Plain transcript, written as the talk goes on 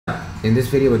In this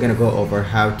video, we're going to go over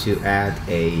how to add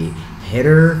a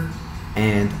header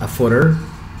and a footer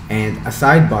and a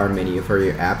sidebar menu for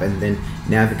your app and then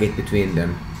navigate between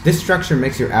them. This structure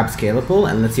makes your app scalable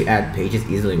and lets you add pages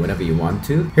easily whenever you want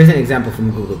to. Here's an example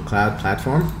from Google Cloud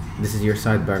Platform. This is your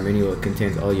sidebar menu. It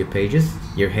contains all your pages,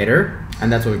 your header,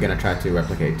 and that's what we're going to try to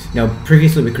replicate. Now,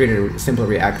 previously we created a simple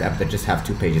React app that just have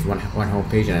two pages, one home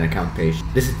page and an account page.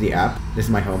 This is the app. This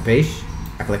is my home page.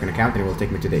 I click on account and it will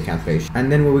take me to the account page.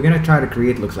 And then what we're going to try to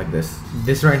create looks like this.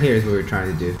 This right here is what we're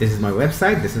trying to do. This is my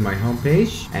website. This is my home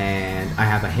page. And I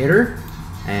have a header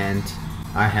and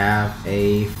I have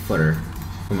a footer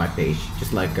for my page,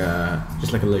 just like a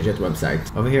legit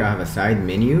website. Over here I have a side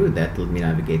menu that let me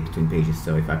navigate between pages.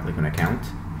 So if I click on account,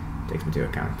 it takes me to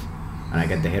account. And I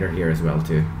get the header here as well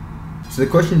too. So the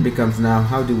question becomes now,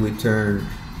 how do we turn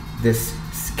this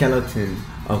skeleton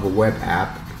of a web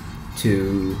app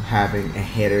to having a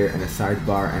header and a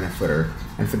sidebar and a footer?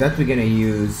 And for that we're going to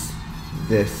use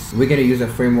this. We're going to use a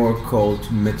framework called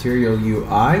Material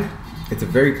UI. It's a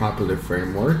very popular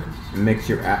framework. It makes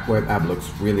your web app looks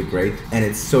really great and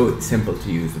it's so simple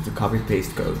to use. It's a copy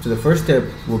paste code. So the first step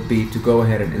would be to go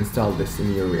ahead and install this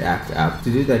in your React app.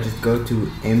 To do that, just go to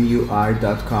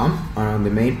MUI.com. On the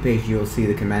main page you'll see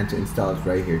the command to install it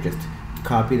right here. Just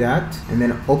copy that and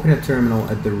then open a terminal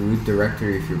at the root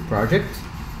directory of your project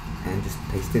and just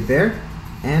paste it there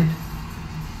and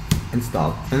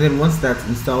install. And then once that's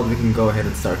installed, we can go ahead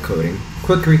and start coding.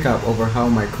 Quick recap over how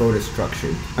my code is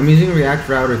structured. I'm using React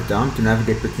Router DOM to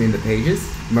navigate between the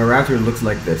pages. My router looks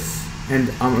like this.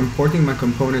 And I'm importing my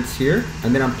components here,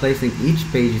 and then I'm placing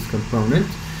each page's component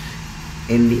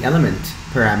in the element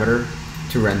parameter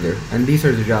to render. And these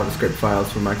are the JavaScript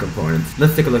files for my components.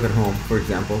 Let's take a look at home, for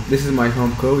example. This is my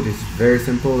home code. It's very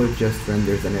simple. It just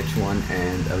renders an H1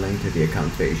 and a link to the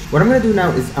account page. What I'm going to do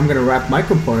now is I'm going to wrap my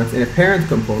components in a parent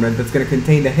component that's going to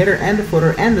contain the header and the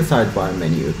footer and the sidebar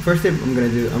menu. First thing I'm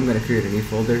going to create a new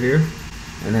folder here,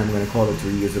 and then I'm going to call it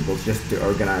Reusable just to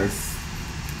organize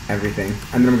everything.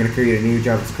 And then I'm going to create a new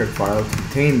JavaScript file to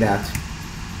contain that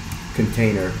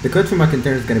container. The code for my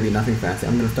container is going to be nothing fancy.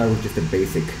 I'm going to start with just a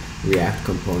basic React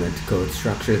component code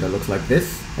structure that looks like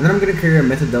this. And then I'm going to create a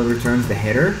method that returns the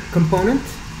header component.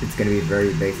 It's going to be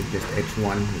very basic, just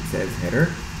H1, it says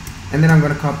header. And then I'm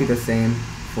going to copy the same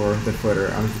for the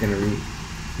footer. I'm just going to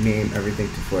rename everything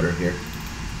to footer here.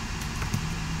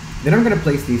 Then I'm going to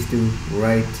place these two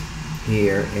right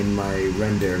here in my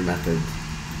render method,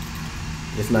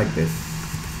 just like this.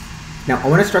 Now I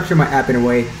want to structure my app in a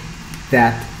way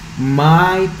that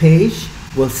my page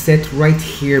will sit right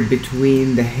here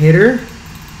between the header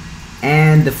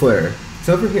and the footer.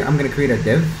 So over here I'm going to create a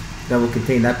div that will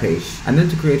contain that page, and then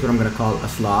to create what I'm going to call a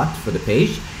slot for the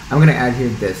page, I'm going to add here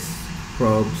this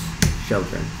probes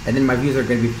children, and then my views are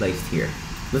going to be placed here.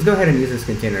 Let's go ahead and use this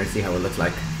container and see how it looks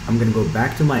like. I'm going to go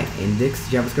back to my index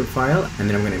JavaScript file, and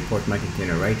then I'm going to import my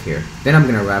container right here. Then I'm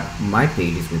going to wrap my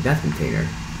pages with that container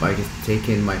by just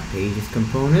taking my pages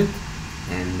component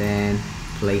and then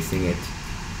placing it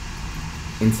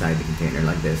inside the container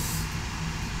like this.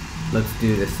 Let's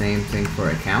do the same thing for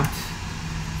account.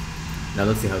 Now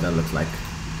let's see how that looks like.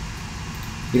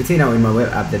 You can see now in my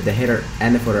web app that the header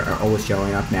and the footer are always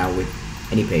showing up now with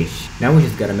any page. Now we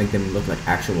just gotta make them look like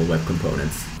actual web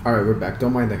components. Alright, we're back.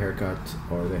 Don't mind the haircut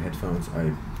or the headphones.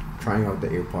 I'm trying out the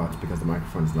earpods because the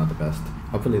microphone is not the best.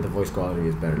 Hopefully the voice quality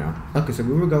is better now. Okay, so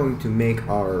we were going to make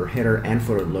our header and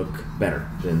footer look better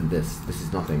than this. This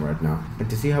is nothing right now. And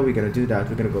to see how we're gonna do that,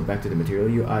 we're gonna go back to the Material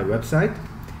UI website,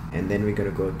 and then we're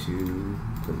gonna go to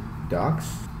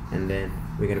docs, and then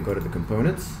we're gonna go to the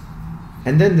components.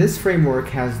 And then this framework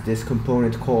has this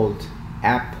component called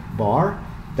AppBar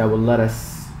that will let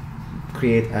us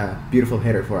create a beautiful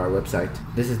header for our website.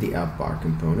 This is the AppBar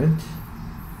component.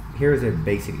 Here is a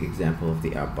basic example of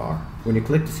the AppBar. When you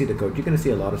click to see the code, you're going to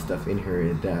see a lot of stuff in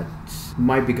here that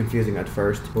might be confusing at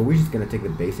first, but we're just going to take the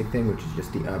basic thing, which is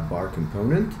just the AppBar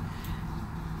component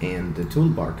and the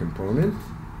toolbar component,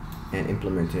 and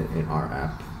implement it in our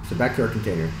app. So back to our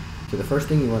container. So the first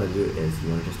thing you want to do is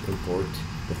you want to just import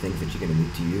the things that you're going to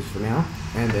need to use for now,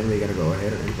 and then we're going to go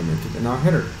ahead and implement it in our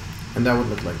header. And that would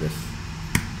look like this.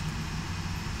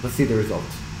 Let's see the result.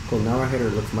 Cool, now our header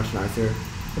looks much nicer.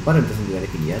 The button doesn't do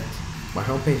anything yet. My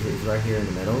home page is right here in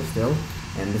the middle still,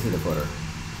 and this is the footer.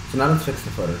 So now let's fix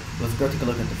the footer. Let's go take a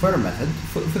look at the footer method.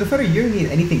 For the footer, you don't need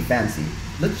anything fancy.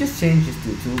 Let's just change this to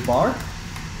toolbar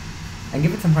and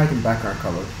give it some height and background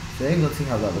color. So let's see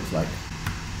how that looks like.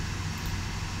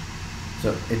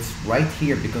 So it's right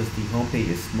here because the home page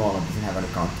is small and doesn't have any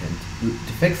content.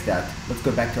 To fix that, let's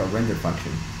go back to our render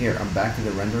function. Here, I'm back to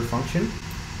the render function.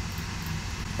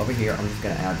 Over here, I'm just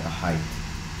going to add a height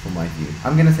for my view.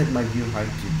 I'm gonna set my view height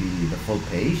to be the full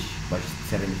page by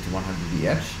setting it to 100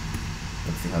 VH.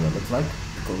 Let's see how that looks like.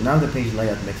 Cool, now the page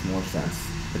layout makes more sense.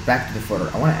 But back to the footer.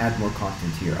 I want to add more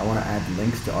content here. I want to add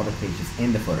links to other pages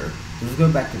in the footer. So let's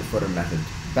go back to the footer method.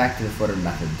 Back to the footer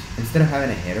method. Instead of having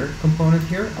a header component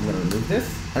here, I'm going to remove this.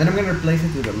 And then I'm going to replace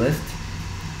it with a list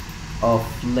of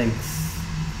links.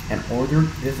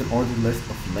 This is an ordered list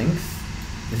of links.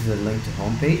 This is a link to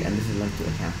homepage, and this is a link to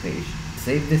account page.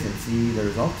 Save this and see the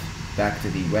result. Back to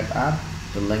the web app.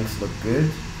 The links look good.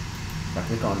 If I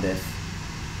click on this,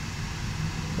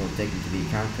 it will take me to the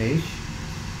account page.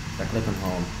 If I click on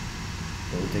home,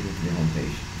 it will take me to the home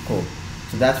page. Cool.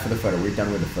 So that's for the footer. We're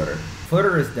done with the footer.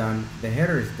 Footer is done, the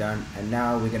header is done, and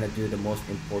now we're gonna do the most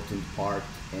important part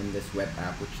in this web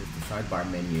app, which is the sidebar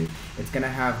menu. It's gonna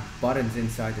have buttons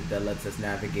inside it that lets us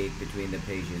navigate between the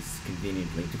pages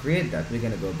conveniently. To create that, we're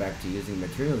gonna go back to using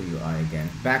Material UI again.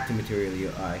 Back to Material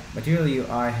UI. Material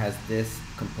UI has this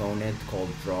component called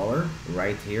Drawer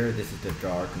right here. This is the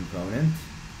Drawer component.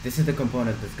 This is the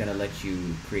component that's gonna let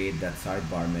you create that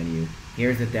sidebar menu.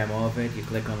 Here's the demo of it. You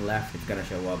click on left, it's gonna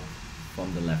show up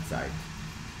from the left side.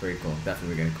 Very cool. That's what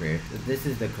we're gonna create. This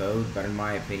is the code, but in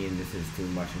my opinion, this is too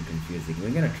much and confusing.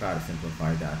 We're gonna try to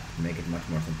simplify that, make it much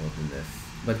more simple than this.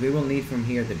 But we will need from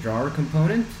here the drawer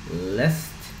component,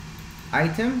 list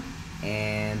item,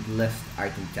 and list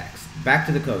item text. Back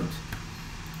to the code.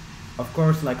 Of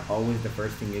course, like always, the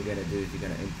first thing you're gonna do is you're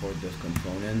gonna import those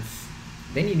components.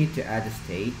 Then you need to add a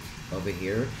state over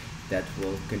here that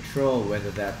will control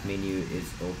whether that menu is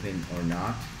open or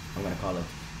not. I'm gonna call it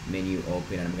menu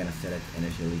open, and I'm gonna set it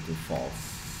initially to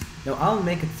false. Now I'll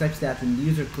make it such that when the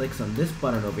user clicks on this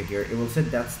button over here, it will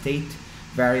set that state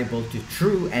variable to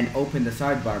true and open the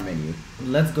sidebar menu.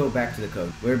 Let's go back to the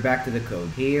code. We're back to the code.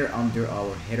 Here under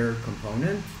our header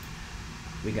component,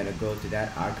 we're gonna go to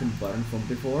that icon button from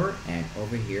before, and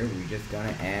over here we're just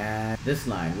gonna add this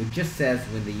line, which just says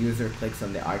when the user clicks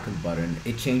on the icon button,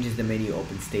 it changes the menu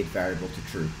open state variable to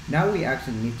true. Now we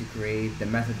actually need to create the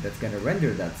method that's gonna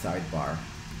render that sidebar,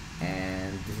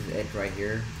 and this is it right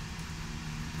here.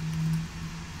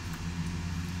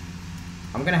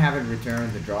 I'm gonna have it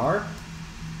return the drawer,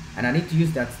 and I need to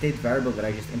use that state variable that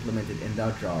I just implemented in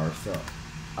that drawer. So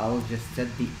I'll just set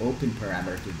the open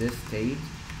parameter to this state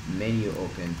menu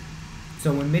open.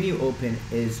 So when menu open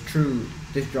is true,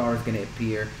 this drawer is going to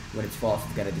appear. When it's false,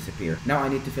 it's going to disappear. Now I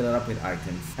need to fill it up with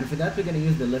items, and for that we're going to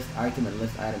use the list item and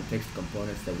list item text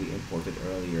components that we imported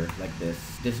earlier, like this.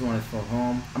 This one is for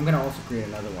home. I'm going to also create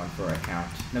another one for account.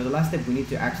 Now the last step, we need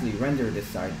to actually render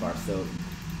this sidebar. So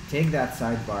take that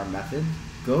sidebar method,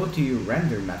 go to your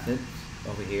render method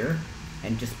over here,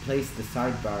 and just place the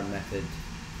sidebar method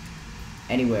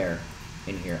anywhere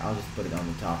in here. I'll just put it on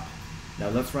the top. Now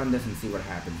let's run this and see what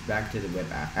happens. Back to the web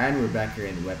app, and we're back here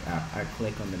in the web app. I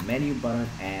click on the menu button,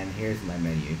 and here's my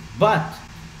menu. But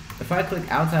if I click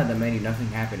outside the menu, nothing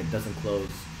happened. It doesn't close.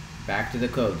 Back to the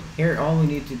code. Here all we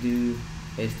need to do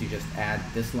is to just add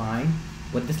this line.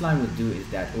 What this line would do is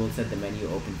that it will set the menu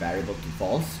open variable to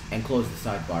false and close the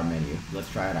sidebar menu. Let's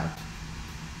try it out.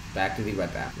 Back to the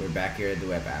web app. We're back here at the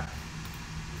web app.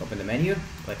 Open the menu,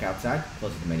 click outside,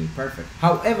 close the menu. Perfect.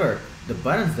 However, the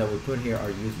buttons that we put here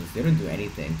are useless. They don't do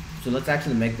anything. So let's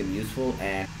actually make them useful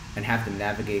and have them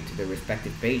navigate to their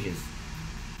respective pages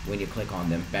when you click on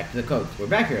them. Back to the code. We're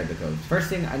back here at the code. First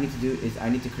thing I need to do is I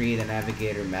need to create a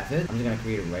navigator method. I'm just going to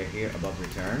create it right here above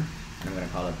return, and I'm going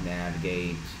to call it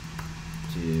navigate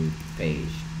to page.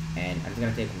 And I'm just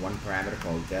going to take one parameter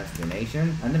called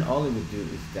destination, and then all it will do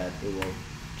is that it will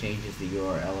changes the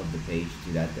URL of the page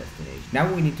to that destination.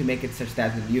 Now we need to make it such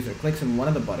that when the user clicks on one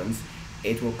of the buttons,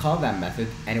 it will call that method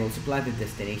and it will supply the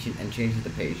destination and change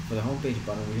the page. For the home page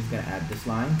button, we're just going to add this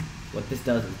line. What this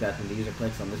does is that when the user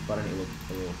clicks on this button, it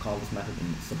will call this method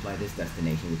and supply this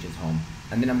destination, which is home.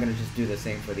 And then I'm going to just do the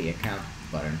same for the account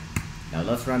button. Now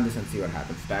let's run this and see what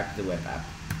happens. Back to the web app.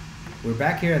 We're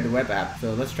back here at the web app,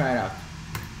 so let's try it out.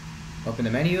 Open the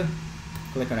menu,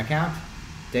 click on account,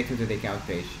 take me to the account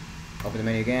page. Open the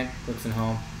menu again, clicks on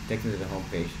home, takes me to the home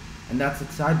page. And that's the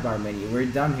sidebar menu. We're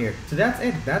done here. So that's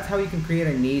it. That's how you can create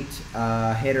a neat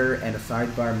header and a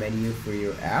sidebar menu for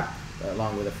your app,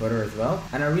 along with a footer as well.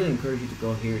 And I really encourage you to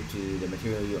go here to the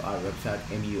Material UI website,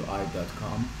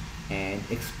 MUI.com, and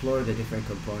explore the different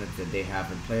components that they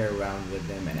have and play around with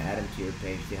them and add them to your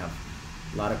page. They have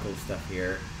a lot of cool stuff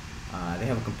here. They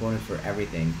have a component for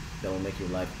everything that will make your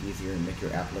life easier and make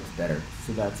your app looks better.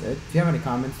 So that's it. If you have any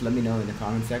comments, let me know in the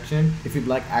comment section. If you'd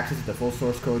like access to the full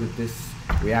source code of this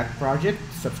React project,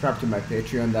 subscribe to my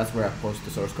Patreon. That's where I post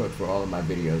the source code for all of my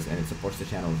videos, and it supports the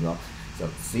channel as well. So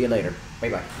see you later. Bye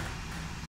bye.